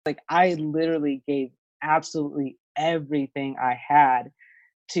Like, I literally gave absolutely everything I had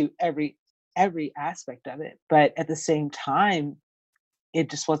to every aspect of it, but at the same time, it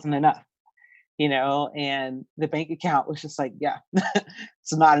just wasn't enough, and the bank account was just like, "Yeah,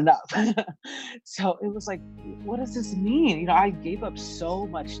 it's not enough." So it was like, "What does this mean?" I gave up so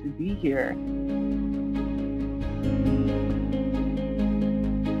much to be here.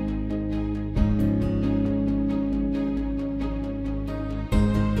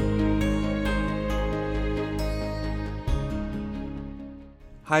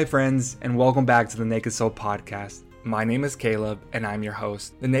 Hi, friends, and welcome back to the Naked Soul Podcast. My name is Caleb, and I'm your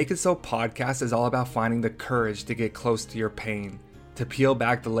host. The Naked Soul Podcast is all about finding the courage to get close to your pain, to peel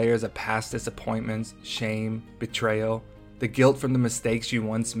back the layers of past disappointments, shame, betrayal, the guilt from the mistakes you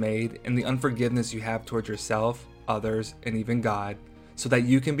once made, and the unforgiveness you have towards yourself, others, and even God, so that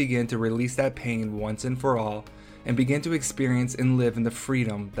you can begin to release that pain once and for all, and begin to experience and live in the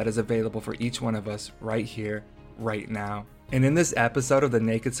freedom that is available for each one of us right here, right now. And in this episode of the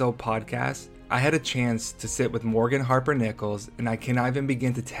Naked Soul Podcast, I had a chance to sit with Morgan Harper Nichols, and I cannot even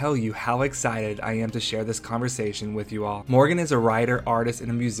begin to tell you how excited I am to share this conversation with you all. Morgan is a writer, artist,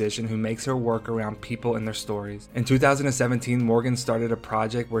 and a musician who makes her work around people and their stories. In 2017, Morgan started a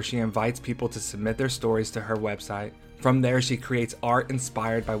project where she invites people to submit their stories to her website. From there, she creates art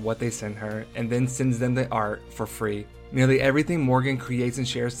inspired by what they send her, and then sends them the art for free. Nearly everything Morgan creates and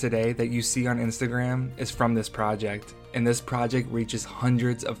shares today that you see on Instagram is from this project, and this project reaches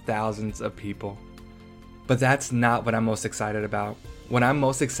hundreds of thousands of people. But that's not what I'm most excited about. What I'm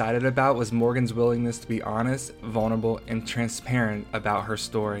most excited about was Morgan's willingness to be honest, vulnerable, and transparent about her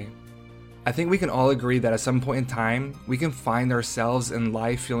story. I think we can all agree that at some point in time, we can find ourselves in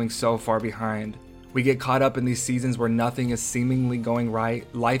life feeling so far behind. We get caught up in these seasons where nothing is seemingly going right,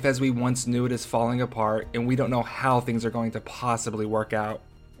 life as we once knew it is falling apart, and we don't know how things are going to possibly work out.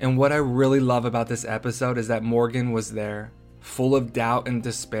 And what I really love about this episode is that Morgan was there, full of doubt and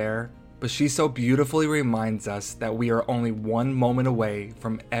despair, but she so beautifully reminds us that we are only one moment away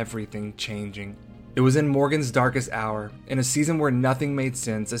from everything changing. It was in Morgan's darkest hour, in a season where nothing made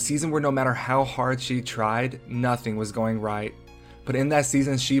sense, a season where no matter how hard she tried, nothing was going right. But in that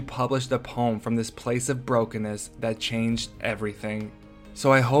season, she published a poem from this place of brokenness that changed everything.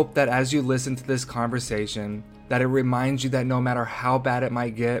 So I hope that as you listen to this conversation, that it reminds you that no matter how bad it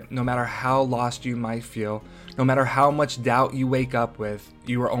might get, no matter how lost you might feel, no matter how much doubt you wake up with,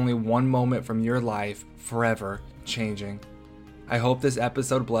 you are only one moment from your life forever changing. I hope this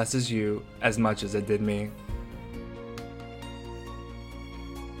episode blesses you as much as it did me.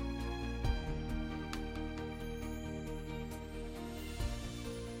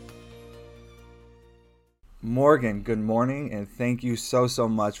 Morgan, good morning, and thank you so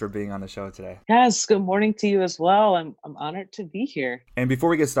much for being on the show today. Yes, good morning to you as well. I'm honored to be here. And before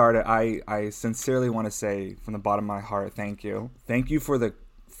we get started, I sincerely want to say from the bottom of my heart, thank you. Thank you for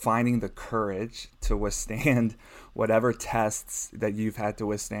finding the courage to withstand whatever tests that you've had to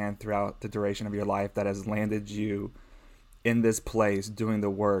withstand throughout the duration of your life that has landed you in this place doing the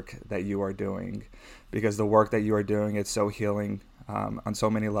work that you are doing. Because the work that you are doing, it's so healing on so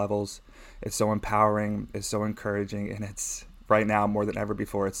many levels. It's so empowering, it's so encouraging, and it's right now more than ever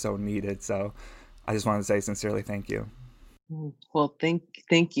before, it's so needed. So I just wanted to say sincerely thank you. Well,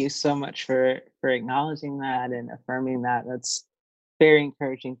 thank you so much for acknowledging that and affirming that. That's very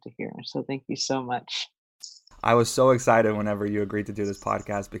encouraging to hear. So thank you so much. I was so excited whenever you agreed to do this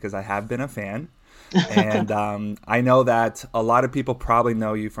podcast because I have been a fan. And I know that a lot of people probably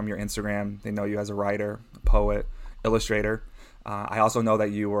know you from your Instagram. They know you as a writer, poet, illustrator. I also know that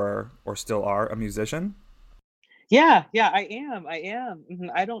you were or still are a musician. Yeah, I am.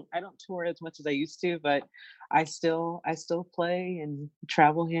 I don't tour as much as I used to, but I still play and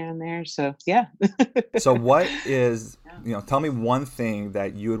travel here and there. So yeah. So what is, Yeah. tell me one thing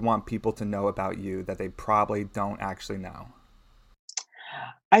that you would want people to know about you that they probably don't actually know.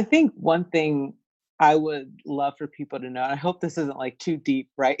 I think one thing I would love for people to know, and I hope this isn't like too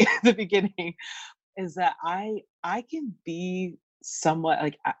deep right at the beginning, is that I can be somewhat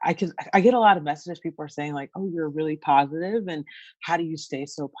like I get a lot of messages. People are saying like, "Oh, you're really positive, and how do you stay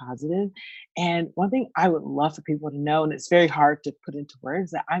so positive?" And one thing I would love for people to know, and it's very hard to put into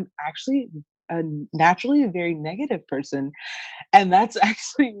words, that I'm actually naturally a very negative person, and that's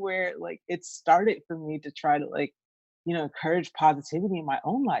actually where like it started for me to try to like encourage positivity in my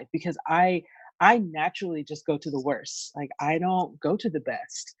own life because I naturally just go to the worst. Like I don't go to the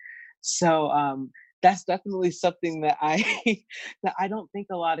best. So that's definitely something that I that I don't think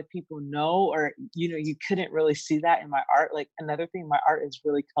a lot of people know, or you couldn't really see that in my art. Like another thing, my art is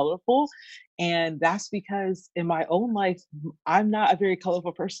really colorful, and that's because in my own life I'm not a very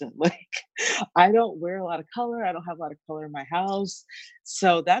colorful person. Like I don't wear a lot of color, I don't have a lot of color in my house.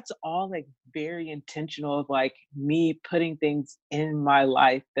 So that's all like very intentional of like me putting things in my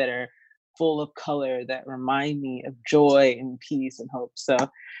life that are full of color that remind me of joy and peace and hope. So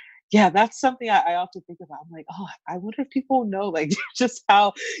yeah, that's something I often think about. I'm like, oh, I wonder if people know like just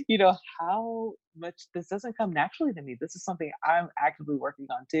how much this doesn't come naturally to me. This is something I'm actively working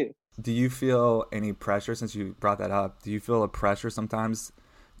on too. Do you feel any pressure, since you brought that up? Do you feel a pressure sometimes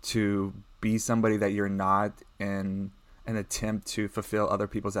to be somebody that you're not in an attempt to fulfill other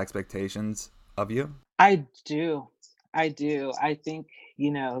people's expectations of you? I do. I do. I think,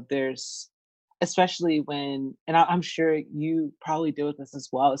 there's especially when, and I'm sure you probably deal with this as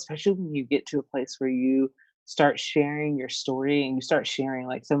well, especially when you get to a place where you start sharing your story and you start sharing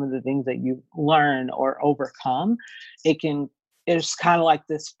like some of the things that you learn or overcome, it can, it's kind of like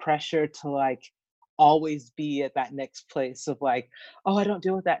this pressure to like always be at that next place of like, oh, I don't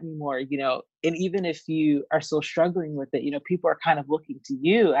deal with that anymore, and even if you are still struggling with it, people are kind of looking to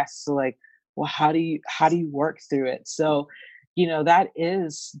you as to like, well, how do you work through it? So, that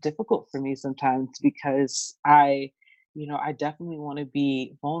is difficult for me sometimes because I definitely want to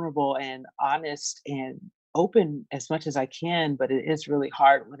be vulnerable and honest and open as much as I can, but it is really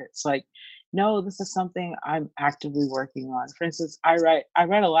hard when it's like, no, this is something I'm actively working on. For instance, I write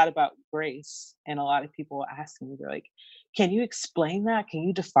a lot about grace, and a lot of people ask me, they're like, can you explain that? Can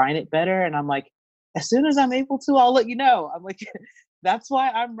you define it better? And I'm like, as soon as I'm able to, I'll let you know. I'm like, that's why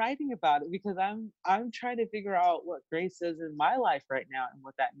I'm writing about it, because I'm trying to figure out what grace is in my life right now and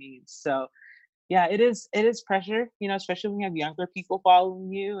what that means. So yeah, it is pressure, especially when you have younger people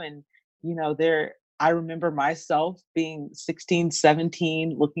following you, and they're I remember myself being 16,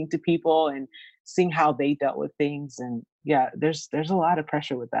 17, looking to people and seeing how they dealt with things. And yeah, there's a lot of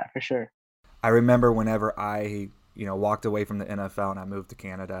pressure with that for sure. I remember whenever I, walked away from the NFL and I moved to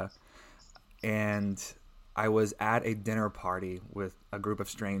Canada, and I was at a dinner party with a group of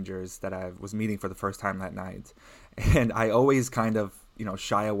strangers that I was meeting for the first time that night. And I always kind of,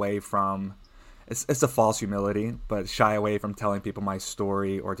 shy away from, it's a false humility, but shy away from telling people my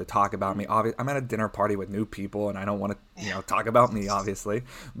story or to talk about me. I'm at a dinner party with new people and I don't want to, talk about me, obviously.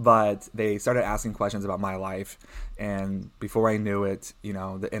 But they started asking questions about my life. And before I knew it, the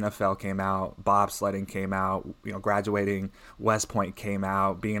NFL came out, bobsledding came out, graduating West Point came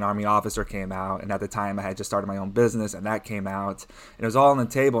out, being an Army officer came out. And at the time I had just started my own business and that came out. And it was all on the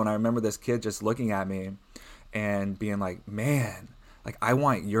table. And I remember this kid just looking at me and being like, man, like I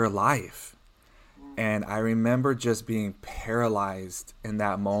want your life. And I remember just being paralyzed in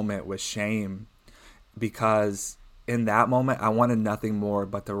that moment with shame, because in that moment, I wanted nothing more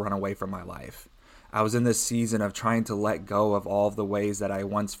but to run away from my life. I was in this season of trying to let go of all of the ways that I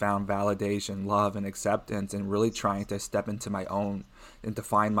once found validation, love, and acceptance, and really trying to step into my own and to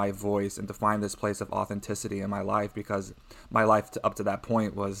find my voice and to find this place of authenticity in my life, because my life up to that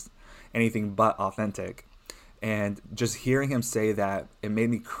point was anything but authentic. And just hearing him say that, it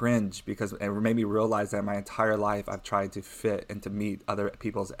made me cringe, because it made me realize that my entire life I've tried to fit and to meet other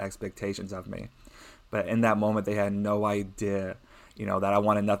people's expectations of me. But in that moment, they had no idea, that I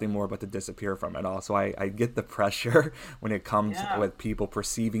wanted nothing more but to disappear from it all. So I get the pressure when it comes Yeah. with people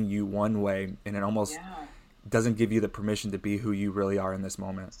perceiving you one way, and it almost Yeah. doesn't give you the permission to be who you really are in this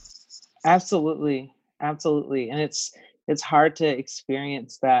moment. Absolutely. Absolutely. And it's hard to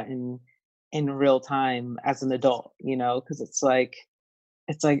experience that in real time as an adult, because it's like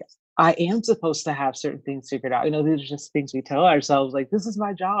I am supposed to have certain things figured out. These are just things we tell ourselves, like, this is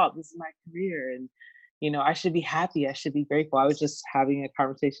my job, this is my career, and I should be happy, I should be grateful. I was just having a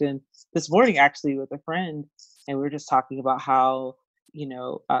conversation this morning actually with a friend, and we were just talking about how,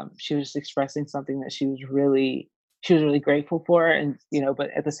 she was just expressing something that she was really grateful for, and but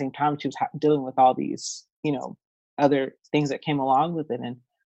at the same time she was dealing with all these, other things that came along with it, and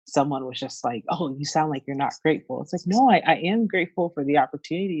someone was just like, "Oh, you sound like you're not grateful." It's like, no, I am grateful for the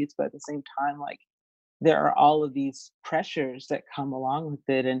opportunities, but at the same time, like there are all of these pressures that come along with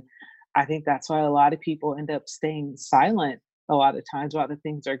it. And I think that's why a lot of people end up staying silent a lot of times about the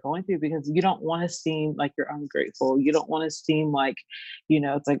things they're going through, because you don't want to seem like you're ungrateful. You don't want to seem like,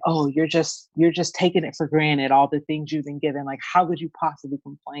 it's like, oh, you're just taking it for granted, all the things you've been given. Like, how could you possibly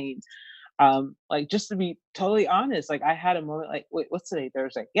complain? Like, just to be totally honest, like I had a moment like, wait, what's today?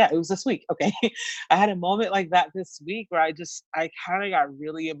 Thursday? Yeah, it was this week. Okay. I had a moment like that this week where I kind of got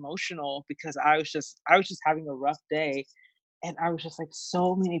really emotional because I was just having a rough day. and I was just like,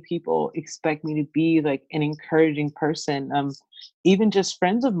 so many people expect me to be like an encouraging person. Even just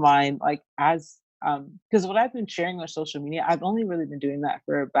friends of mine, like because what I've been sharing on social media, I've only really been doing that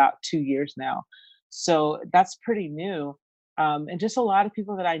for about 2 years now. So that's pretty new. And just a lot of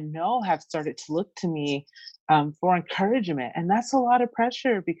people that I know have started to look to me for encouragement. And that's a lot of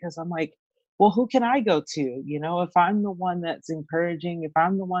pressure because I'm like, well, who can I go to? If I'm the one that's encouraging, if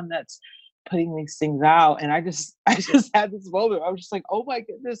I'm the one that's putting these things out. And I just had this moment. I was just like, oh my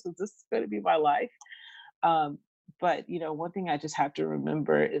goodness, is this going to be my life? Um, but one thing I just have to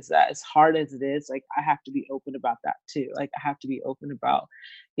remember is that as hard as it is, like I have to be open about that too. Like I have to be open about,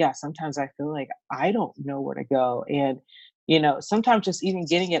 yeah, sometimes I feel like I don't know where to go. And sometimes just even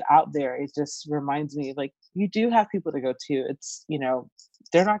getting it out there, it just reminds me like you do have people to go to. It's,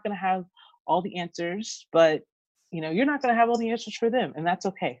 they're not gonna have all the answers, but you're not gonna have all the answers for them. And that's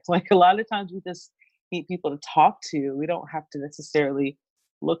okay. Like a lot of times we just need people to talk to. We don't have to necessarily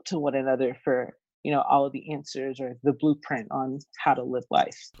look to one another for all of the answers or the blueprint on how to live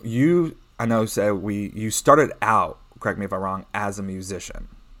life. You, I know, said you started out, correct me if I'm wrong, as a musician.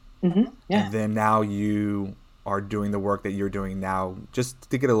 Yeah. And then now you are doing the work that you're doing now. Just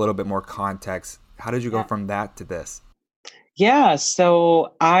to get a little bit more context, how did you go from that to this? Yeah,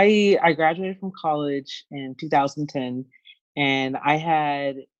 so I graduated from college in 2010, and I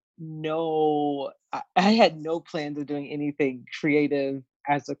had no plans of doing anything creative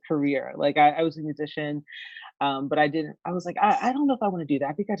as a career. Like I was a musician, but I was like, I don't know if I want to do that.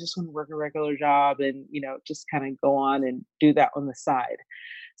 I think I just want to work a regular job and, just kind of go on and do that on the side.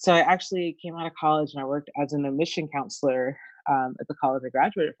 So I actually came out of college and I worked as an admission counselor at the college I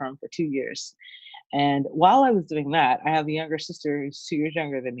graduated from for 2 years. And while I was doing that, I have a younger sister who's 2 years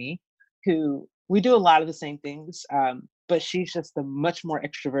younger than me, who we do a lot of the same things. But she's just a much more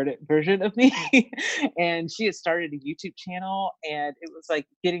extroverted version of me. And she had started a YouTube channel and it was like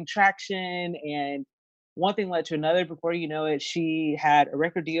getting traction, and one thing led to another. Before you know it, she had a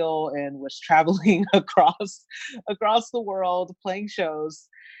record deal and was traveling across the world playing shows.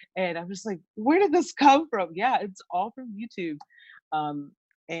 And I'm just like, where did this come from? Yeah, it's all from YouTube. Um,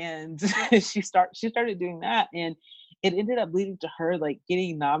 and she started doing that, and it ended up leading to her like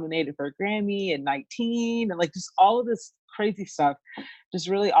getting nominated for a Grammy at 19, and like just all of this crazy stuff, just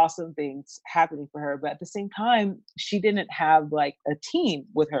really awesome things happening for her. But at the same time, she didn't have like a team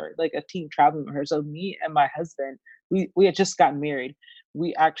with her, like a team traveling with her. So me and my husband, we had just gotten married.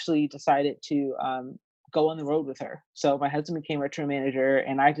 We actually decided to go on the road with her. So my husband became our tour manager,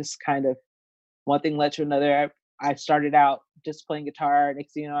 and I just kind of, one thing led to another. I started out just playing guitar.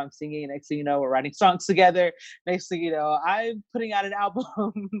 Next thing you know, I'm singing. Next thing you know, we're writing songs together. Next thing you know, I'm putting out an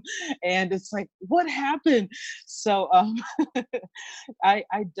album. And it's like, what happened? So I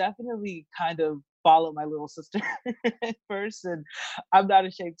definitely kind of follow my little sister at first, and I'm not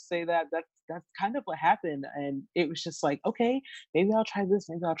ashamed to say that. That's kind of what happened. And it was just like, okay, maybe I'll try this,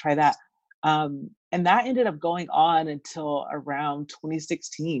 maybe I'll try that. And that ended up going on until around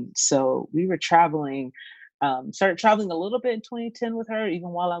 2016. So we were traveling, started traveling a little bit in 2010 with her, even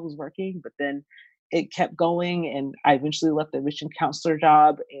while I was working, but then it kept going. And I eventually left the mission counselor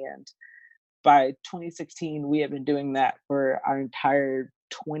job. And by 2016, we had been doing that for our entire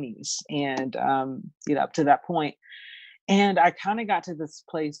 20s. And, up to that point. And I kind of got to this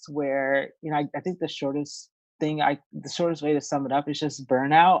place where, I think the shortest way to sum it up is just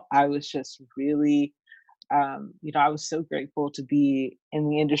burnout. I was just really, I was so grateful to be in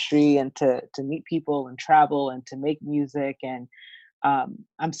the industry and to meet people and travel and to make music. And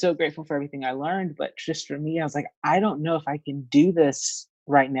I'm so grateful for everything I learned. But just for me, I was like, I don't know if I can do this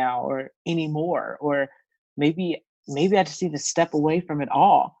right now or anymore, or maybe I just need to step away from it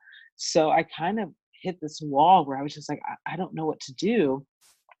all. So I kind of hit this wall where I was just like, I don't know what to do.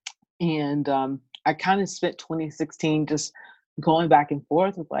 And I kind of spent 2016 just going back and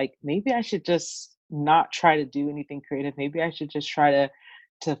forth with like, maybe I should just not try to do anything creative. Maybe I should just try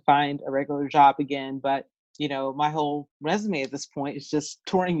to find a regular job again. But my whole resume at this point is just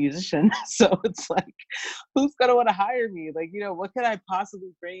touring musician. So it's like, who's gonna want to hire me? Like, what could I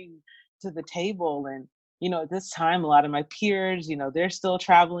possibly bring to the table? And at this time, a lot of my peers, they're still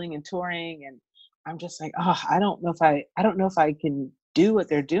traveling and touring, and I'm just like, oh, I don't know if I can do what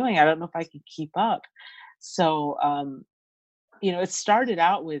they're doing. I don't know if I can keep up. So, it started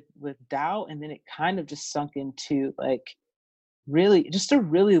out with doubt, and then it kind of just sunk into like really just a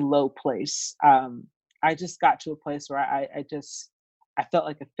really low place. I just got to a place where I felt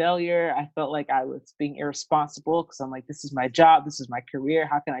like a failure. I felt like I was being irresponsible because I'm like, this is my job, this is my career.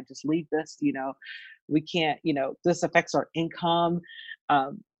 How can I just leave this? We can't. This affects our income.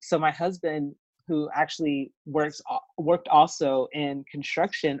 So my husband who actually worked also in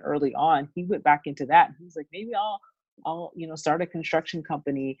construction early on, he went back into that. He was like, maybe I'll start a construction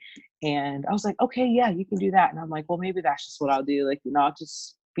company. And I was like, okay, yeah, you can do that. And I'm like, well, maybe that's just what I'll do. Like, I'll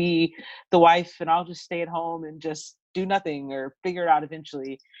just be the wife and I'll just stay at home and just do nothing or figure it out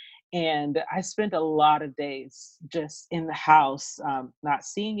eventually. And I spent a lot of days just in the house, not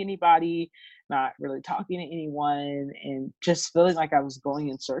seeing anybody, not really talking to anyone, and just feeling like I was going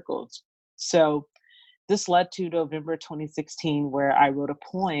in circles. So this led to November 2016, where I wrote a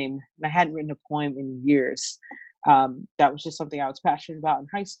poem, and I hadn't written a poem in years. That was just something I was passionate about in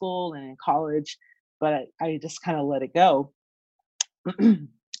high school and in college, but I just kind of let it go.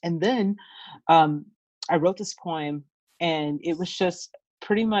 And then um, I wrote this poem, and it was just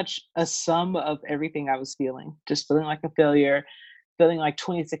pretty much a sum of everything I was feeling, just feeling like a failure, feeling like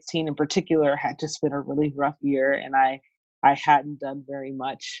 2016 in particular had just been a really rough year, and I hadn't done very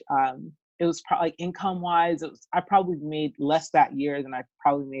much. It was probably like income wise, I probably made less that year than I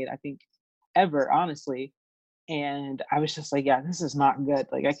probably made, I think, ever, honestly. And I was just like, yeah, this is not good.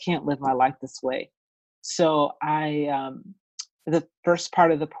 Like, I can't live my life this way. So the first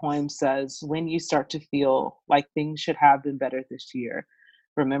part of the poem says, when you start to feel like things should have been better this year,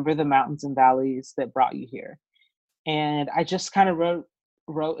 remember the mountains and valleys that brought you here. And I just kind of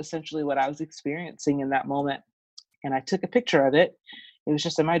wrote essentially what I was experiencing in that moment. And I took a picture of it. It was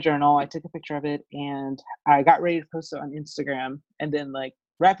just in my journal. I took a picture of it and I got ready to post it on Instagram. And then, like,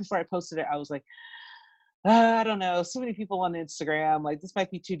 right before I posted it, I was like, I don't know, so many people on Instagram, like, this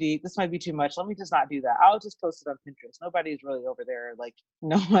might be too deep, this might be too much. Let me just not do that. I'll just post it on Pinterest. Nobody's really over there. Like,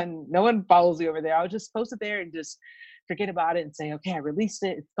 no one follows you over there. I'll just post it there and just forget about it and say, okay, I released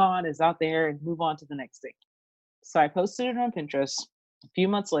it, it's gone, it's out there, and move on to the next thing. So I posted it on Pinterest. A few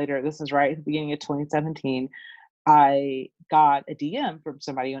months later, this is right at the beginning of 2017, I got a DM from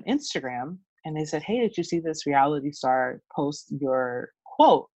somebody on Instagram, and they said, hey, did you see this reality star post your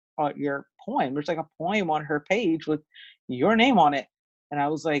quote or your poem? There's like a poem on her page with your name on it. And I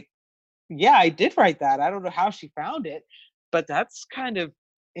was like, yeah, I did write that. I don't know how she found it, but that's kind of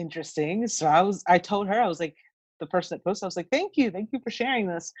interesting. So I told her, I was like, the person that posted, I was like, thank you for sharing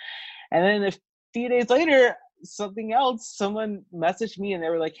this. And then a few days later, someone messaged me and they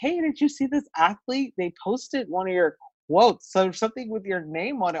were like, hey, did you see this athlete? They posted one of your quotes. So something with your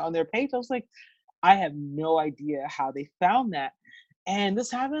name on it on their page. I was like, I have no idea how they found that. And this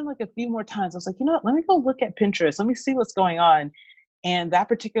happened like a few more times. I was like, you know what? Let me go look at Pinterest. Let me see what's going on. And that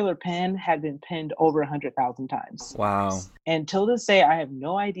particular pin had been pinned over 100,000 times. Wow. And till this day, I have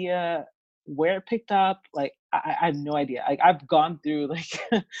no idea where it picked up. Like, I have no idea. Like, I've gone through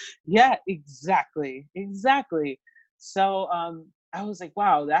like, yeah, exactly. So I was like,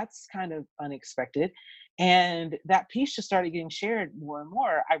 wow, that's kind of unexpected. And that piece just started getting shared more and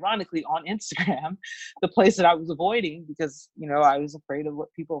more, ironically, on Instagram, the place that I was avoiding because, I was afraid of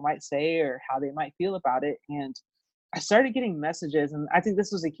what people might say or how they might feel about it. And I started getting messages, and I think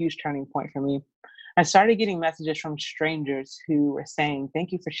this was a huge turning point for me. I started getting messages from strangers who were saying,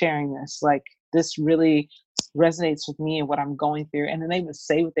 thank you for sharing this. Like, this really resonates with me and what I'm going through. And then they would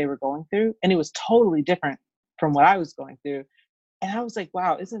say what they were going through, and it was totally different from what I was going through. And I was like,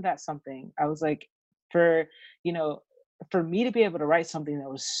 wow, isn't that something? I was like, for, you know, for me to be able to write something that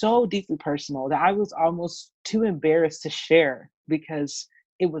was so deeply personal that I was almost too embarrassed to share because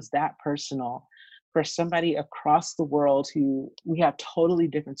it was that personal, for somebody across the world who we have totally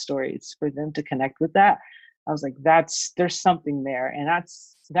different stories, for them to connect with that, I was like, there's something there. And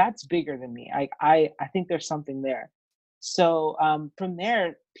that's bigger than me. I think there's something there. So from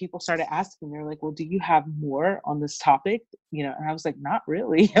there, people started asking, they're like, well, do you have more on this topic? And I was like, not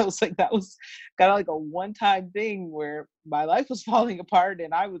really. I was like, that was kind of like a one-time thing where my life was falling apart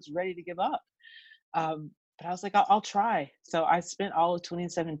and I was ready to give up. But I was like, I'll try. So I spent all of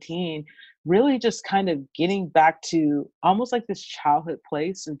 2017 really just kind of getting back to almost like this childhood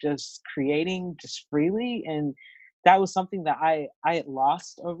place of just creating just freely. And that was something that I had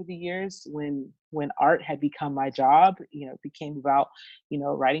lost over the years when art had become my job. It became about,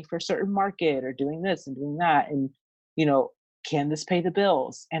 writing for a certain market or doing this and doing that. And, you know, can this pay the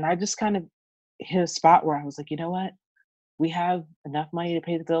bills? And I just kind of hit a spot where I was like, you know what? We have enough money to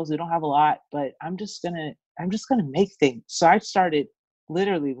pay the bills. We don't have a lot, but I'm just gonna make things. So I started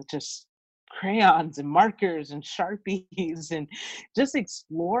literally with just crayons and markers and Sharpies and just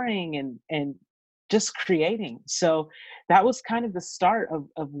exploring and just creating. So that was kind of the start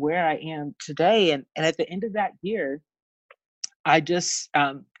of where I am today. And at the end of that year, I just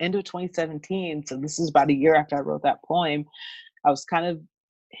end of 2017. So this is about a year after I wrote that poem. I was kind of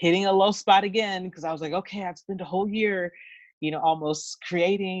hitting a low spot again because I was like, okay, I've spent a whole year almost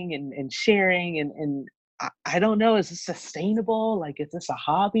creating and sharing and I don't know, is this sustainable? Like, is this a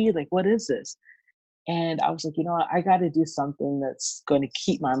hobby? Like, what is this? And I was like, you know what? I got to do something that's going to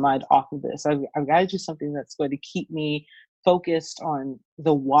keep my mind off of this. I've got to do something that's going to keep me focused on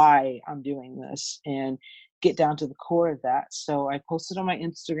the why I'm doing this and get down to the core of that. So I posted on my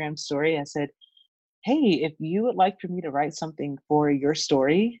Instagram story. I said, hey, if you would like for me to write something for your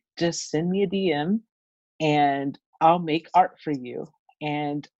story, just send me a DM and I'll make art for you.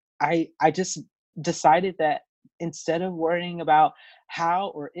 And I just decided that instead of worrying about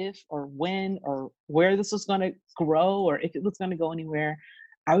how or if or when or where this was going to grow or if it was going to go anywhere,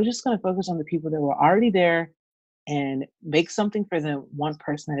 I was just going to focus on the people that were already there and make something for them one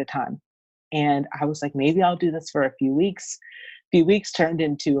person at a time. And I was like, maybe I'll do this for a few weeks. Few weeks turned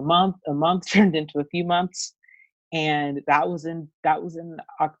into a month turned into a few months, and that was in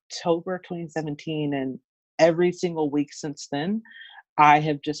October 2017, and every single week since then, I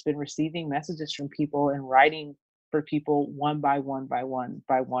have just been receiving messages from people and writing for people one by one by one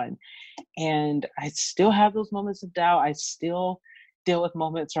by one. And I still have those moments of doubt. I still deal with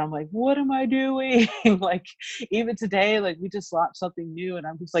moments where I'm like, what am I doing? Like, even today, like, we just launched something new and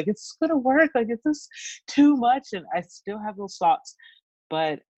I'm just like, it's gonna work. Like, is this too much? And I still have those thoughts.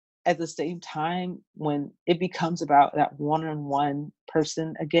 But at the same time, when it becomes about that one-on-one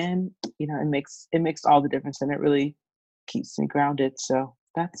person again, it makes all the difference and it really keeps me grounded. So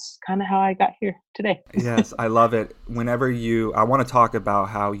that's kind of how I got here today. Yes, I love it. I want to talk about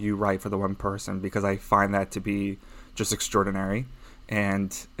how you write for the one person because I find that to be just extraordinary.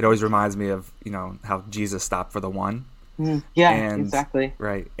 And it always reminds me of, how Jesus stopped for the one. Yeah, And exactly.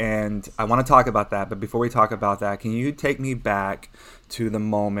 right. And I want to talk about that. But before we talk about that, can you take me back to the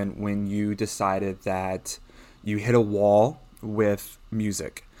moment when you decided that you hit a wall with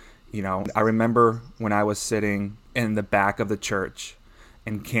music? I remember when I was sitting in the back of the church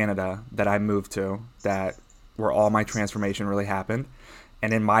in Canada that I moved to, that where all my transformation really happened.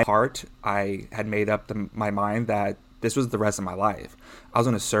 And in my heart, I had made up my mind that this was the rest of my life. I was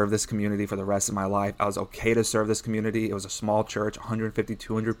going to serve this community for the rest of my life. I was okay to serve this community. It was a small church, 150,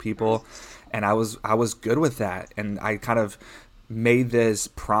 200 people. And I was good with that. And I kind of made this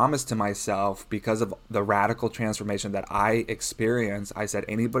promise to myself because of the radical transformation that I experienced. I said,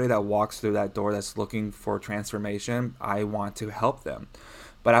 anybody that walks through that door that's looking for transformation, I want to help them.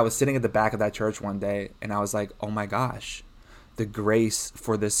 But I was sitting at the back of that church one day and I was like, oh my gosh, the grace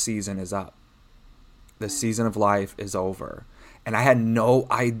for this season is up. The season of life is over. And I had no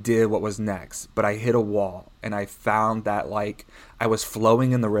idea what was next, but I hit a wall and I found that I was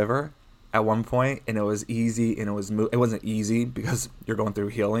flowing in the river at one point and it was easy and it wasn't easy because you're going through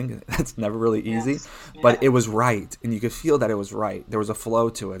healing. That's never really easy, but it was right. And you could feel that it was right. There was a flow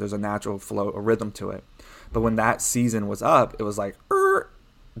to it. There's a natural flow, a rhythm to it. But when that season was up, it was like,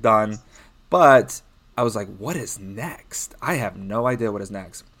 done. But I was like, what is next? I have no idea what is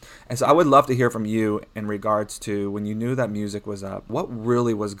next. And so I would love to hear from you in regards to when you knew that music was up, what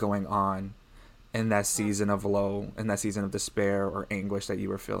really was going on in that season of low, in that season of despair or anguish that you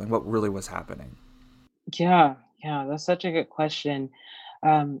were feeling? What really was happening? Yeah, that's such a good question.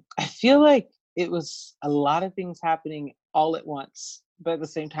 I feel like it was a lot of things happening all at once, but at the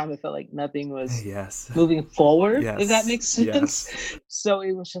same time, I felt like nothing was Yes. moving forward, if that Yes. makes sense. Yes. So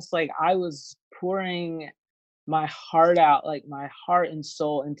it was just like I was pouring my heart out, like my heart and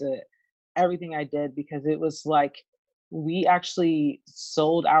soul into everything I did because it was like we actually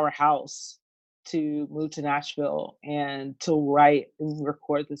sold our house to move to Nashville and to write and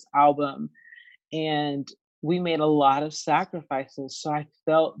record this album. And we made a lot of sacrifices. So I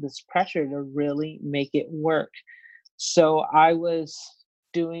felt this pressure to really make it work. So I was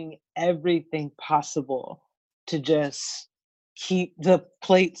doing everything possible to just keep the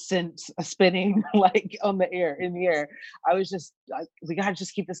plates and spinning like on the air in the air. I was just like, we got to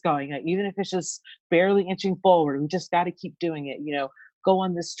just keep this going. Like, even if it's just barely inching forward, we just got to keep doing it. Go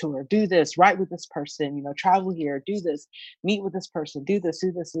on this tour, do this, write with this person, travel here, do this, meet with this person, do this,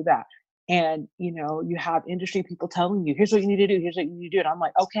 do this, do that. And you have industry people telling you, here's what you need to do, here's what you need to do. And I'm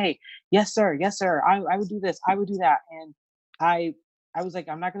like, okay, yes, sir, yes, sir. I would do this, I would do that. And I I was like,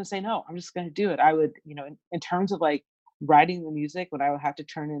 I'm not gonna say no. I'm just gonna do it. I would, in terms of like writing the music, when I would have to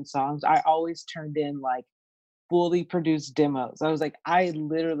turn in songs, I always turned in like fully produced demos. I was like, I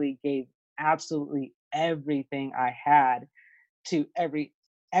literally gave absolutely everything I had to every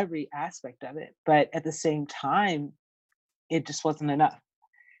aspect of it. But at the same time, it just wasn't enough,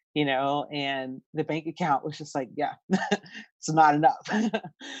 and the bank account was just like, yeah, it's not enough.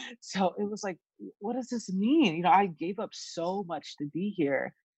 So it was like, what does this mean? I gave up so much to be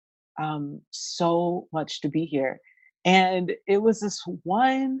here, so much to be here. And it was this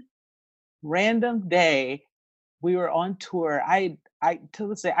one random day we were on tour. I to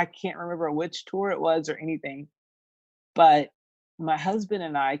this day I can't remember which tour it was or anything, but my husband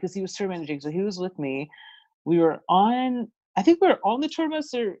and I, because he was tour managing, so he was with me. We were on, I think we were on the tour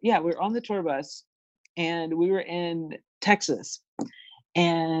bus, or yeah, we were on the tour bus, and we were in Texas.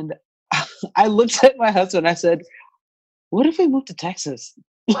 And I looked at my husband. I said, "What if we moved to Texas,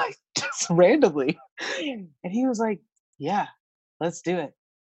 like just randomly?" And he was like, "Yeah, let's do it."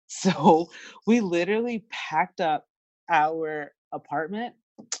 So we literally packed up our apartment,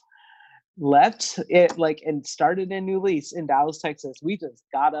 left it like, and started a new lease in Dallas, Texas. We just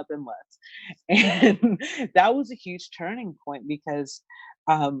got up and left. And that was a huge turning point because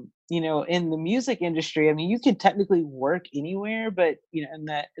in the music industry, I mean, you can technically work anywhere, but in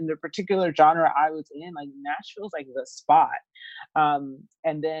the particular genre I was in, like Nashville's like the spot.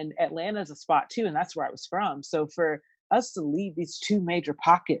 And then Atlanta's a spot too, and that's where I was from. So for us to leave these two major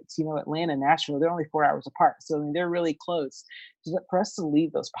pockets, Atlanta and Nashville, they're only 4 hours apart. So I mean, they're really close. So for us to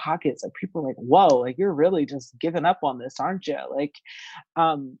leave those pockets, like people are like, "Whoa, like you're really just giving up on this, aren't you?" Like,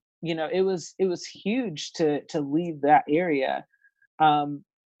 it was huge to leave that area. Um,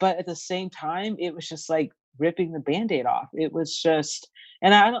 but at the same time, it was just like ripping the Band-Aid off. It was just,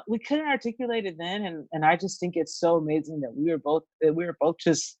 and I don't we couldn't articulate it then, and I just think it's so amazing that we were both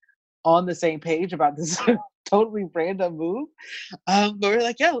just on the same page about this totally random move. But we're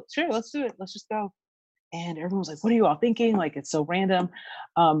like, "Yeah, sure, let's do it. Let's just go." And everyone was like, "What are you all thinking? Like, it's so random."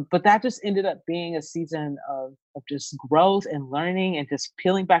 But that just ended up being a season of just growth and learning and just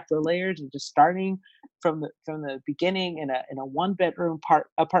peeling back the layers and just starting from the beginning in a one bedroom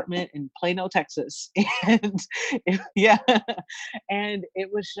apartment in Plano, Texas. And yeah, and it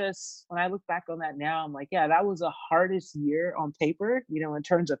was just, when I look back on that now, I'm like, yeah, that was the hardest year on paper, in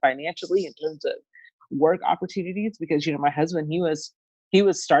terms of financially, in terms of work opportunities, because my husband, he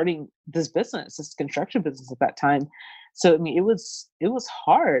was starting this construction business at that time. So I mean, it was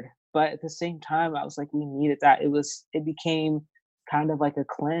hard, but at the same time, I was like, we needed that. It became kind of like a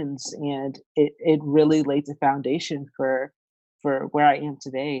cleanse, and it really laid the foundation for where I am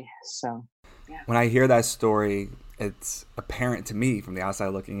today. So yeah. When I hear that story, it's apparent to me from the outside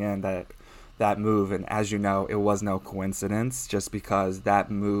looking in that that move, and as you know, it was no coincidence, just because that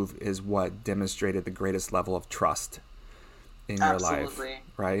move is what demonstrated the greatest level of trust in your life, Absolutely.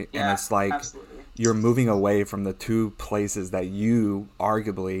 right? And Yeah, it's like absolutely. you're moving away from the two places that you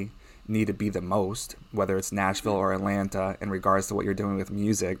arguably need to be the most, whether it's Nashville Mhm. or Atlanta, in regards to what you're doing with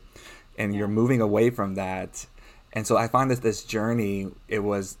music, and you're Yeah. moving away from that. And so I find that this journey, it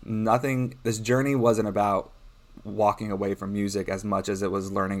was nothing, this journey wasn't about walking away from music as much as it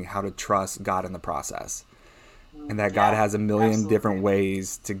was learning how to trust God in the process, and that God Yeah, has a million different absolutely.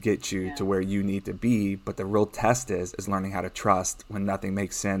 ways to get you to Yeah. where you need to be. But the real test is learning how to trust when nothing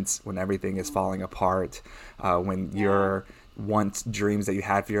makes sense, when everything is Mhm. falling apart, when Yeah. your once dreams that you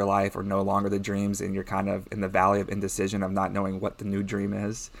had for your life are no longer the dreams, and you're kind of in the valley of indecision of not knowing what the new dream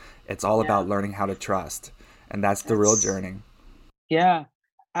is. It's all about Yeah. learning how to trust, and that's the real That's journey. Yeah,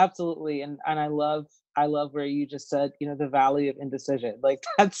 absolutely. And I love where you just said, the valley of indecision. Like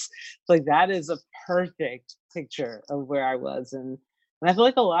that's like that is a perfect picture of where I was. And I feel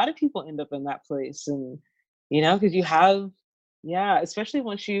like a lot of people end up in that place. And because you have, yeah, especially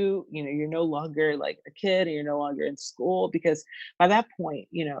once you're no longer like a kid and you're no longer in school, because by that point,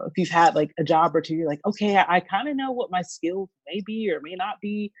 if you've had like a job or two, you're like, okay, I kind of know what my skills may be or may not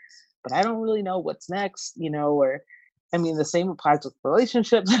be, but I don't really know what's next, or I mean, the same applies with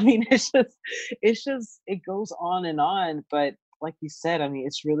relationships. I mean, it goes on and on. But like you said, I mean,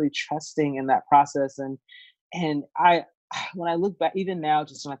 it's really trusting in that process. And when I look back, even now,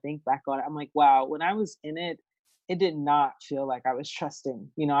 just when I think back on it, I'm like, wow, when I was in it, it did not feel like I was trusting.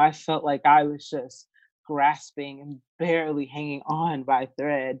 I felt like I was just grasping and barely hanging on by a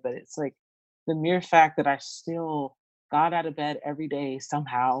thread. But it's like the mere fact that I still got out of bed every day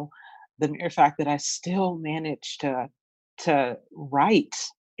somehow, the mere fact that I still managed to write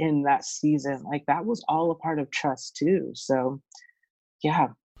in that season, like that was all a part of trust too. So yeah.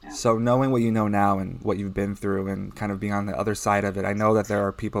 Yeah. So knowing what you know now and what you've been through and kind of being on the other side of it, I know that there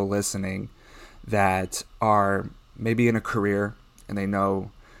are people listening that are maybe in a career and they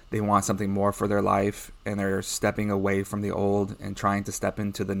know they want something more for their life and they're stepping away from the old and trying to step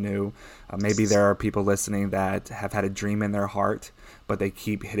into the new. Maybe there are people listening that have had a dream in their heart, but they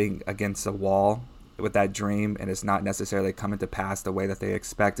keep hitting against a wall with that dream and it's not necessarily coming to pass the way that they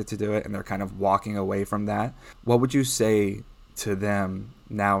expected to do it, and they're kind of walking away from that. What would you say to them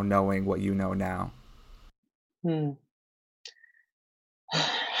now, knowing what you know now? Hmm.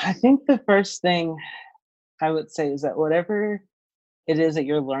 I think the first thing I would say is that whatever it is that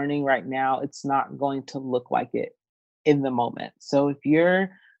you're learning right now, it's not going to look like it in the moment. So if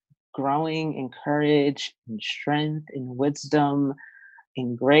you're growing in courage and strength and wisdom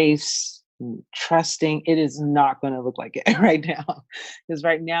and grace and trusting, it is not going to look like it right now. Because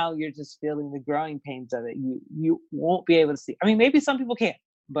right now you're just feeling the growing pains of it. You won't be able to see. I mean, maybe some people can,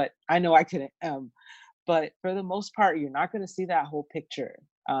 but I know I couldn't. But for the most part, you're not going to see that whole picture.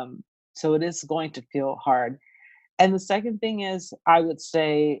 So it is going to feel hard. And the second thing is, I would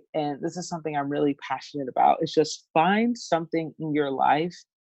say, and this is something I'm really passionate about, is just find something in your life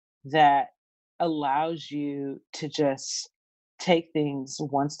that allows you to just take things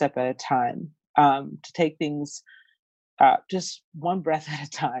one step at a time, to take things just one breath at a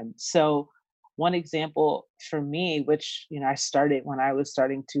time. So, one example for me, which I started when I was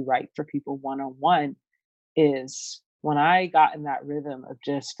starting to write for people one on one, is when I got in that rhythm of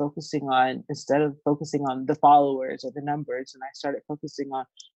just focusing on, instead of focusing on the followers or the numbers, and I started focusing on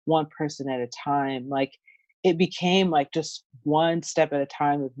one person at a time, like it became like just one step at a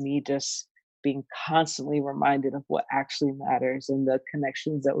time of me just being constantly reminded of what actually matters and the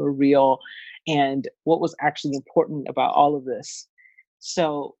connections that were real and what was actually important about all of this.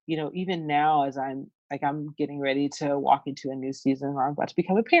 So, even now as I'm getting ready to walk into a new season where I'm about to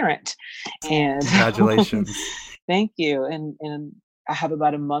become a parent. And Congratulations. thank you. And I have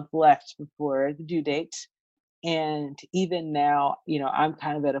about a month left before the due date. And even now, I'm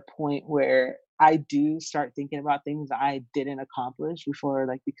kind of at a point where I do start thinking about things I didn't accomplish before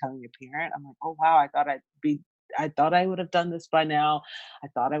like becoming a parent. I'm like, oh wow, I thought I would have done this by now. I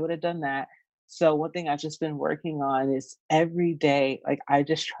thought I would have done that. So one thing I've just been working on is every day, like I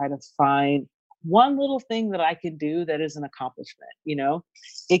just try to find one little thing that I can do that is an accomplishment.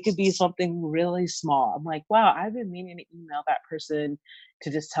 It could be something really small. I'm like, wow, I've been meaning to email that person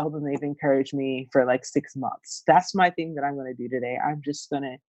to just tell them they've encouraged me for like 6 months. That's my thing that I'm going to do today.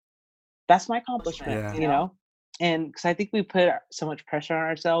 That's my accomplishment, Yeah. And because I think we put so much pressure on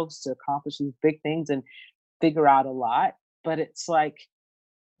ourselves to accomplish these big things and figure out a lot. But it's like,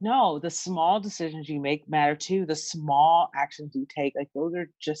 no, the small decisions you make matter too. The small actions you take, like those are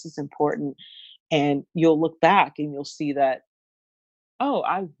just as important. And you'll look back and you'll see that, oh,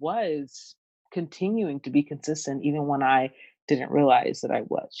 I was continuing to be consistent even when I didn't realize that I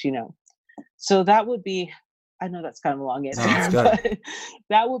was. So that would be, I know that's kind of a long No, it's answer, good. but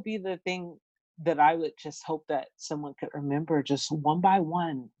that would be the thing that I would just hope that someone could remember just one by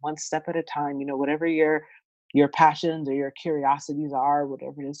one step at a time, whatever your passions or your curiosities are,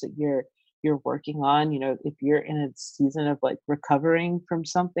 whatever it is that you're working on, if you're in a season of like recovering from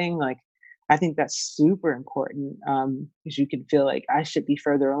something, like I think that's super important, because you can feel like I should be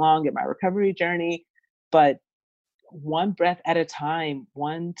further along in my recovery journey, but one breath at a time,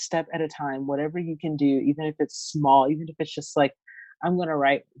 one step at a time, whatever you can do, even if it's small, even if it's just like, I'm going to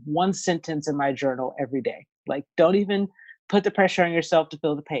write one sentence in my journal every day. Like, don't even put the pressure on yourself to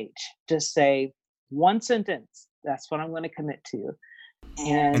fill the page. Just say one sentence. That's what I'm going to commit to.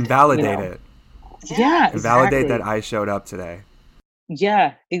 And And, validate it. yeah, And validate that exactly. I showed up today.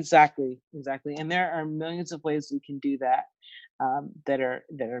 Yeah, exactly. Exactly. And there are millions of ways we can do that. That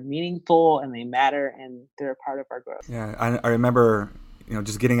are meaningful and they matter and they're a part of our growth. Yeah, I remember,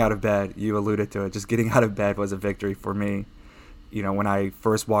 just getting out of bed. You alluded to it. Just getting out of bed was a victory for me. When I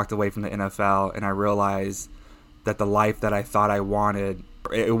first walked away from the NFL and I realized that the life that I thought I wanted,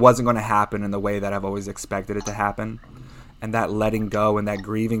 it wasn't going to happen in the way that I've always expected it to happen. And that letting go and that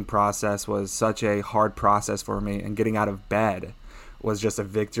grieving process was such a hard process for me. And getting out of bed was just a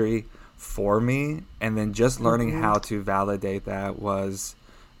victory for me. And then just learning Mhm. how to validate that was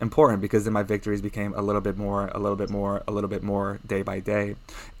important, because then my victories became a little bit more, a little bit more, a little bit more day by day.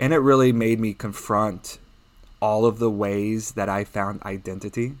 And it really made me confront all of the ways that I found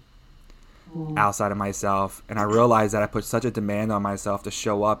identity Mm. outside of myself. And I realized that I put such a demand on myself to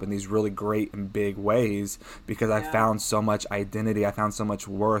show up in these really great and big ways because I found so much identity. I found so much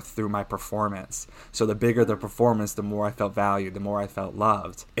worth through my performance. So the bigger the performance, the more I felt valued, the more I felt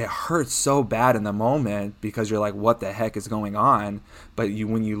loved. It hurts so bad in the moment because you're like, what the heck is going on? But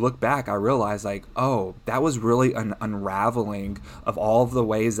when you look back, I realized like, oh, that was really an unraveling of all of the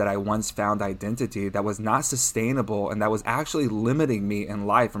ways that I once found identity that was not sustainable and that was actually limiting me in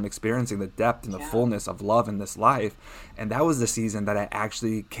life from experiencing the depth and the fullness of love in this life. And that was the season that I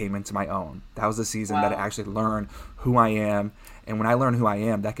actually came into my own. That was the season that I actually learned who I am. And when I learn who I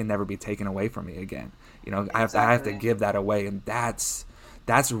am, that can never be taken away from me again. I have to give that away. And that's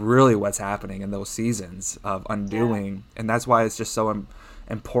really what's happening in those seasons of undoing. And that's why it's just so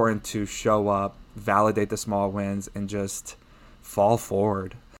important to show up, validate the small wins, and just fall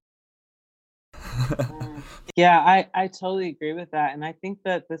forward. Yeah, I totally agree with that, and I think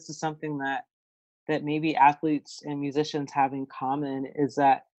that this is something that maybe athletes and musicians have in common is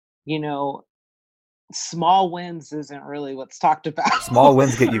that, you know, small wins isn't really what's talked about. Small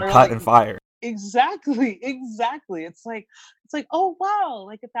wins get you Or cut like and fired. exactly, exactly. It's like, "Oh, wow,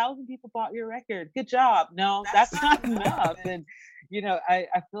 like 1,000 people bought your record. Good job." No, that's not enough. And,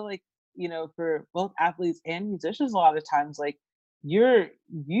 I feel like, for both athletes and musicians, a lot of times, like, you're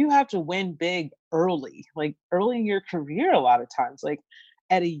you have to win big early, like, early in your career a lot of times, like,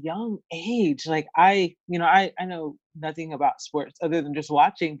 at a young age. Like, I know nothing about sports other than just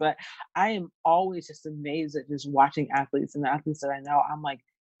watching, but I am always just amazed at just watching athletes and the athletes that I know. I'm like,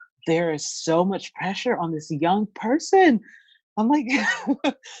 there is so much pressure on this young person. I'm like,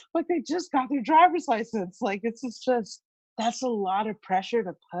 like they just got their driver's license. Like it's just that's a lot of pressure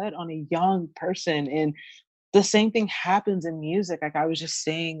to put on a young person. And the same thing happens in music. Like I was just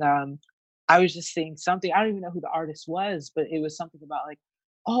saying something. I don't even know who the artist was, but it was something about like,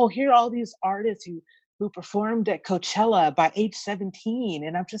 oh, here are all these artists who performed at Coachella by age 17.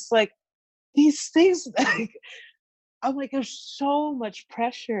 And I'm just like, these things like I'm like, there's so much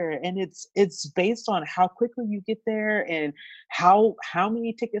pressure, and it's based on how quickly you get there and how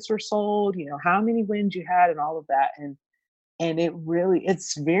many tickets were sold, how many wins you had and all of that. And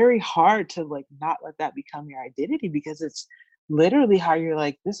it's very hard to like not let that become your identity because it's literally how you're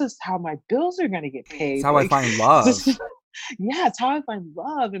like, this is how my bills are gonna get It's paid. how I Like find love. this is yeah, it's how I find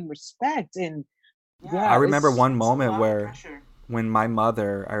love and respect. And I yeah, remember it's one moment where when my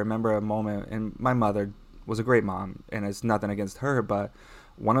mother, I remember a moment, and my mother was a great mom, and it's nothing against her, but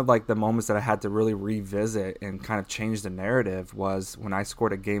one of like the moments that I had to really revisit and kind of change the narrative was when I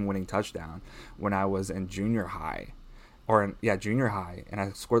scored a game-winning touchdown when I was in junior high, junior high, and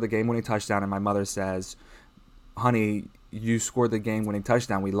I scored the game-winning touchdown, and my mother says, "Honey, you scored the game-winning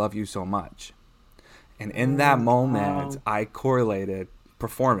touchdown. We love you so much." And in that moment, wow. I correlated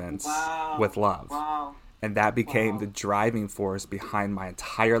performance with love. And that became the driving force behind my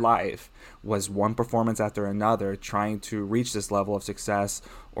entire life, was one performance after another trying to reach this level of success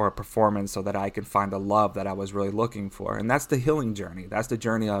or a performance so that I could find the love that I was really looking for. And that's the healing journey. That's the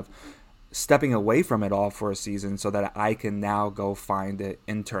journey of stepping away from it all for a season so that I can now go find it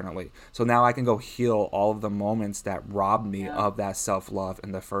internally. So now I can go heal all of the moments that robbed me of that self-love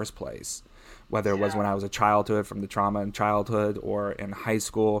in the first place. Whether it was when I was a childhood, from the trauma in childhood, or in high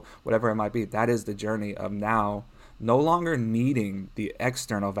school, whatever it might be, that is the journey of now no longer needing the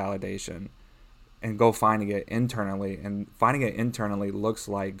external validation and go finding it internally. And finding it internally looks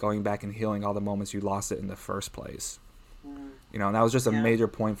like going back and healing all the moments you lost it in the first place. And that was just a major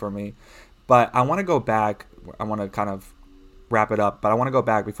point for me. But I want to go back. I want to kind of wrap it up, but I want to go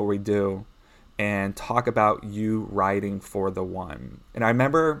back before we do and talk about you writing for The One. And I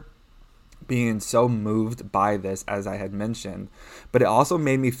remember being so moved by this, as I had mentioned, but it also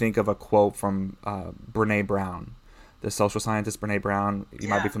made me think of a quote from Brene Brown, the social scientist Brene Brown. You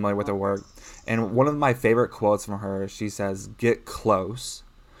might be familiar with her work. And one of my favorite quotes from her, she says, "Get close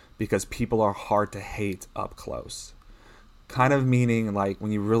because people are hard to hate up close." Kind of meaning like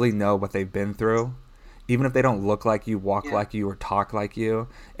when you really know what they've been through, even if they don't look like you, walk like you, or talk like you,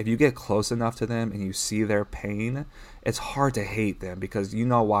 if you get close enough to them and you see their pain, it's hard to hate them because you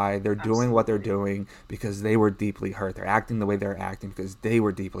know why they're doing what they're doing, because they were deeply hurt. They're acting the way they're acting because they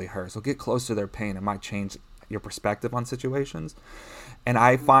were deeply hurt. So get close to their pain. It might change your perspective on situations. And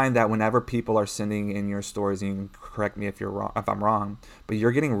I find that whenever people are sending in your stories, and you can correct me if I'm wrong, but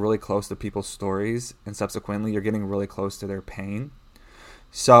you're getting really close to people's stories, and subsequently you're getting really close to their pain.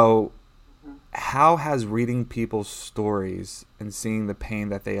 So how has reading people's stories and seeing the pain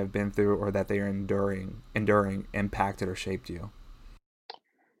that they have been through or that they are enduring impacted or shaped you?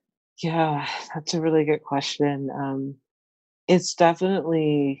 Yeah, that's a really good question. It's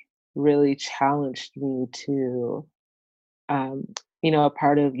definitely really challenged me to, um, a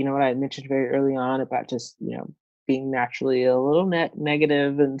part of, what I mentioned very early on about just, being naturally a little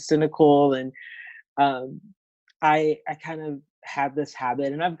negative and cynical. And um, I kind of had this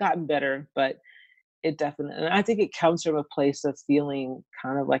habit and I've gotten better, but it definitely, and I think it comes from a place of feeling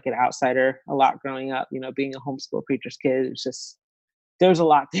kind of like an outsider a lot growing up, being a homeschool preacher's kid. It's just, there's a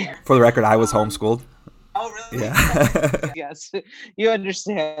lot there. For the record, I was homeschooled. Yeah. Yes, you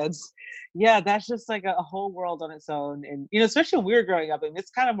understand. Yeah, that's just like a whole world on its own. And, especially when we were growing up, and it's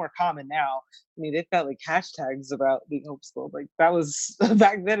kind of more common now. I mean, they've got like hashtags about being homeschooled. Like that was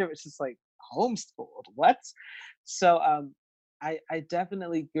back then, it was just like homeschooled. What? So I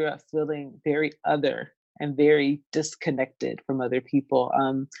definitely grew up feeling very other and very disconnected from other people.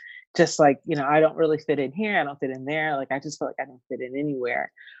 Just like, I don't really fit in here, I don't fit in there. Like I just felt like I didn't fit in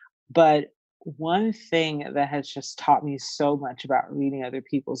anywhere. But one thing that has just taught me so much about reading other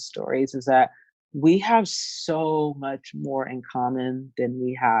people's stories is that we have so much more in common than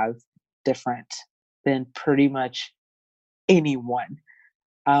we have different than pretty much anyone.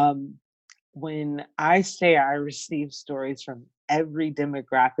 Um, when I say I receive stories from every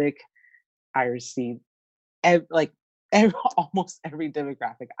demographic, I receive like almost every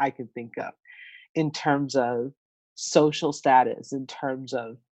demographic I could think of in terms of social status, in terms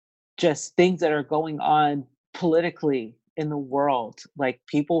of just things that are going on politically in the world, like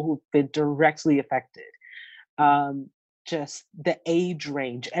people who've been directly affected, um, just the age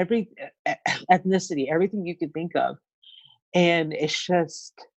range, every ethnicity, everything you could think of. And it's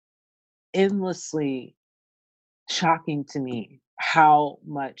just endlessly shocking to me how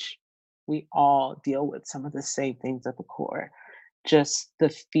much we all deal with some of the same things at the core. Just the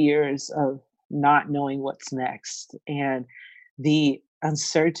fears of not knowing what's next and the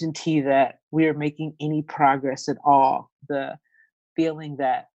uncertainty that we're making any progress at all, the feeling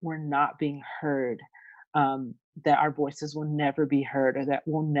that we're not being heard, that our voices will never be heard, or that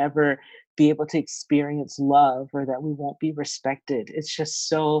we'll never be able to experience love, or that we won't be respected. It's just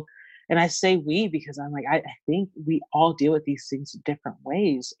so, and I say we because I'm like, I think we all deal with these things in different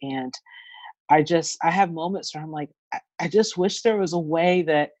ways. And I have moments where I'm like, I just wish there was a way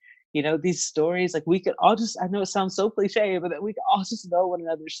that, these stories, like we could all just, I know it sounds so cliche, but that we could all just know one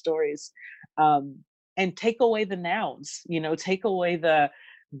another's stories. Um, and take away the nouns, take away the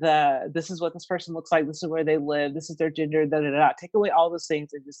this is what this person looks like, this is where they live, this is their gender, da da da. Take away all those things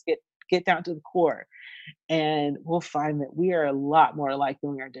and just get down to the core. And we'll find that we are a lot more alike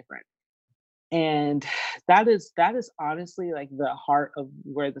than we are different. And that is honestly like the heart of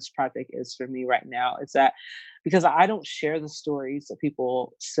where this project is for me right now. Is that because I don't share the stories that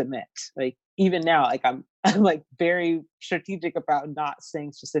people submit. Like even now, like I'm like very strategic about not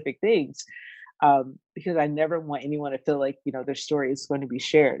saying specific things, because I never want anyone to feel like their story is going to be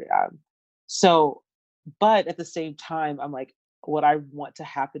shared. So, but at the same time, I'm like, what I want to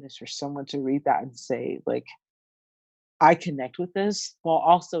happen is for someone to read that and say like, I connect with this, while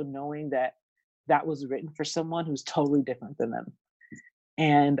also knowing that that was written for someone who's totally different than them.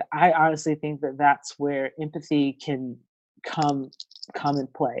 And I honestly think that that's where empathy can come come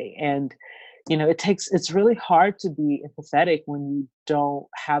and play. And it's really hard to be empathetic when you don't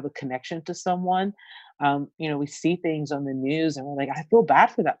have a connection to someone. We see things on the news and we're like, I feel bad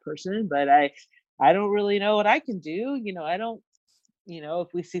for that person, but I don't really know what I can do. I don't, if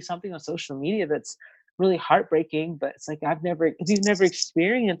we see something on social media that's really heartbreaking, but it's like if you've never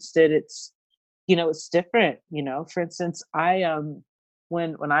experienced it, it's different. For instance,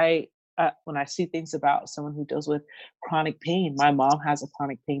 when I see things about someone who deals with chronic pain, my mom has a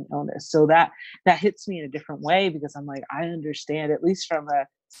chronic pain illness, so that hits me in a different way because I'm like, I understand, at least from a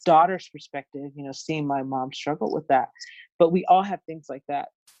daughter's perspective, seeing my mom struggle with that. But we all have things like that.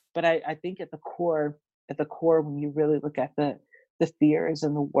 But I think at the core, when you really look at the fears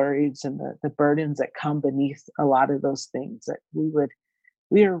and the worries and the burdens that come beneath a lot of those things, that we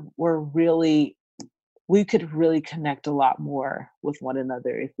could really connect a lot more with one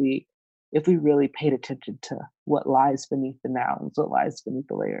another if we really paid attention to what lies beneath the nouns, what lies beneath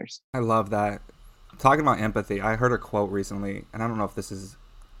the layers. I love that. Talking about empathy, I heard a quote recently, and I don't know if this is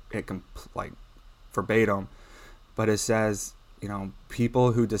like verbatim, but it says,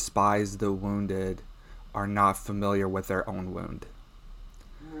 people who despise the wounded are not familiar with their own wound.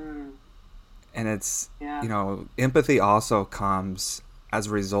 Mm, And it's, yeah. empathy also comes as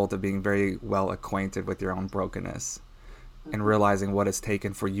a result of being very well acquainted with your own brokenness and Mhm. realizing what it's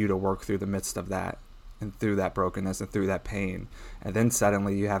taken for you to work through the midst of that and through that brokenness and through that pain. And then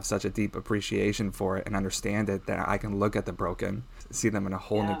suddenly you have such a deep appreciation for it and understand it that I can look at the broken, see them in a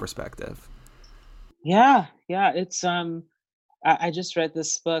whole new Yeah. perspective. Yeah. Yeah. I just read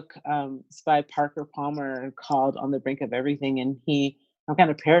this book. It's by Parker Palmer called On the Brink of Everything. And I'm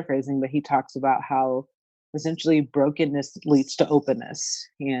kind of paraphrasing, but he talks about how essentially brokenness leads to openness.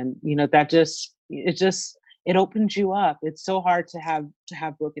 And, it opens you up. It's so hard to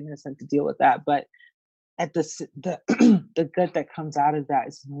have brokenness and to deal with that. But at the the good that comes out of that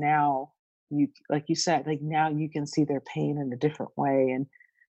is now like you said, like now you can see their pain in a different way. And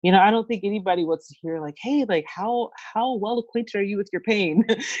I don't think anybody wants to hear like, hey, like how well acquainted are you with your pain?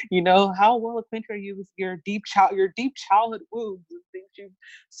 How well acquainted are you with your deep childhood wounds and things you've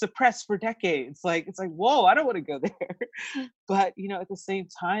suppressed for decades? Like it's like, whoa, I don't want to go there. But at the same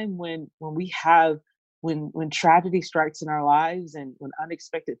time, when tragedy strikes in our lives and when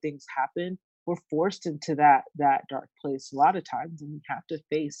unexpected things happen, we're forced into that dark place a lot of times, and we have to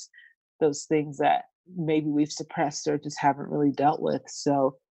face those things that maybe we've suppressed or just haven't really dealt with.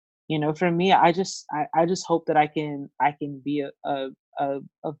 So For me, I just hope that I can be a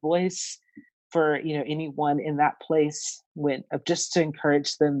voice for, anyone in that place, when of just to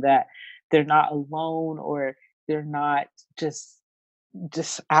encourage them that they're not alone, or they're not just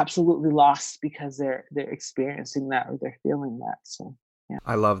absolutely lost because they're experiencing that, or they're feeling that. So yeah.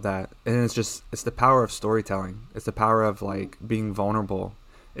 I love that. And it's the power of storytelling. It's the power of like being vulnerable.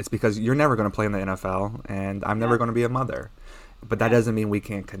 It's because you're never going to play in the NFL and I'm never going to be a mother. But that doesn't mean we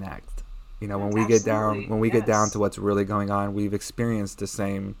can't connect. When we get down to what's really going on, we've experienced the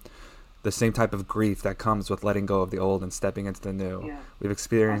same type of grief that comes with letting go of the old and stepping into the new. Yeah. We've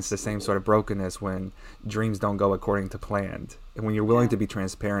experienced the same sort of brokenness when dreams don't go according to planned. And when you're willing to be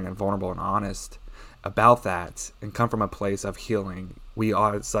transparent and vulnerable and honest about that and come from a place of healing, we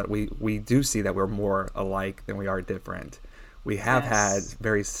do see that we're more alike than we are different. We have had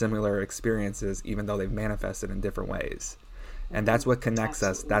very similar experiences, even though they've manifested in different ways. And that's what connects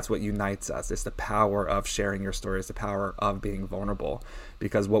us. That's what unites us. It's the power of sharing your story. It's the power of being vulnerable.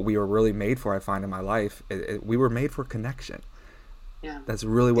 Because what we were really made for, I find in my life, we were made for connection. Yeah. That's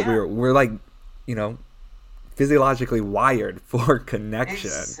really what we're like, physiologically wired for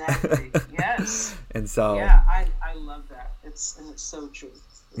connection. Exactly. Yes. And so. Yeah, I love that. It's so true.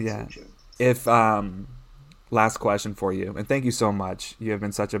 Yeah. So true. If last question for you, and thank you so much. You have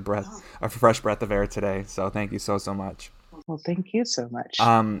been such a fresh breath of air today. So thank you so much. Well, thank you so much.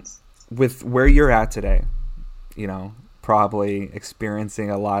 With where you're at today, probably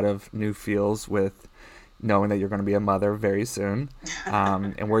experiencing a lot of new feels with knowing that you're going to be a mother very soon,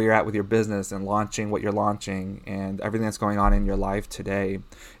 and where you're at with your business and launching what you're launching and everything that's going on in your life today.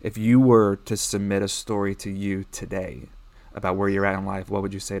 If you were to submit a story to you today about where you're at in life, what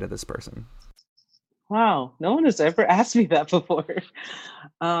would you say to this person? Wow, no one has ever asked me that before.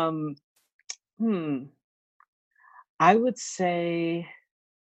 I would say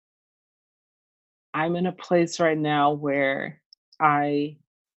I'm in a place right now where I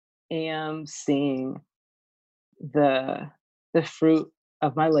am seeing the fruit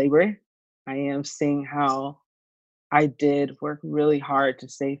of my labor. I am seeing how I did work really hard to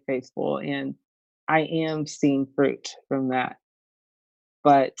stay faithful, and I am seeing fruit from that.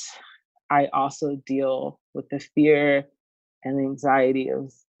 But I also deal with the fear and the anxiety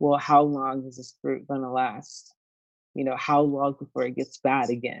of, well, how long is this fruit going to last? How long before it gets bad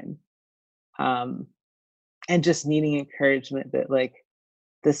again? And just needing encouragement that, like,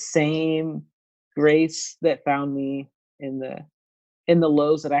 the same grace that found me in the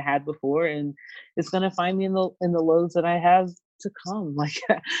lows that I had before, and it's going to find me in the lows that I have to come. Like,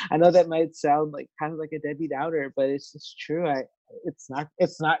 I know that might sound like kind of like a Debbie Downer, but it's just true. It's not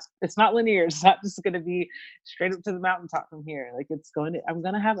linear. It's not just going to be straight up to the mountaintop from here. Like, I'm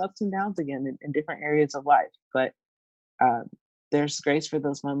going to have ups and downs again in different areas of life, but there's grace for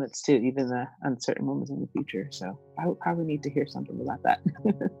those moments too, even the uncertain moments in the future. So I would probably need to hear something about that.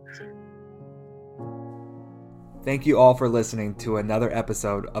 Thank you all for listening to another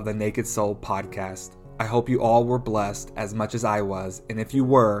episode of the Naked Soul podcast. I hope you all were blessed as much as I was, and if you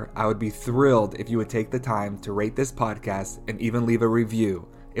were, I would be thrilled if you would take the time to rate this podcast and even leave a review.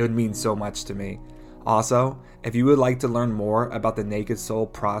 It would mean so much to me. Also, if you would like to learn more about the Naked Soul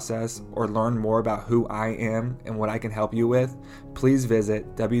process or learn more about who I am and what I can help you with, please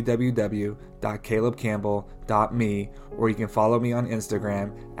visit www.calebcampbell.me, or you can follow me on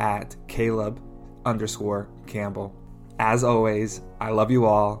Instagram at Caleb_Campbell. As always, I love you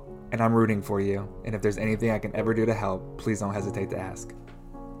all and I'm rooting for you. And if there's anything I can ever do to help, please don't hesitate to ask.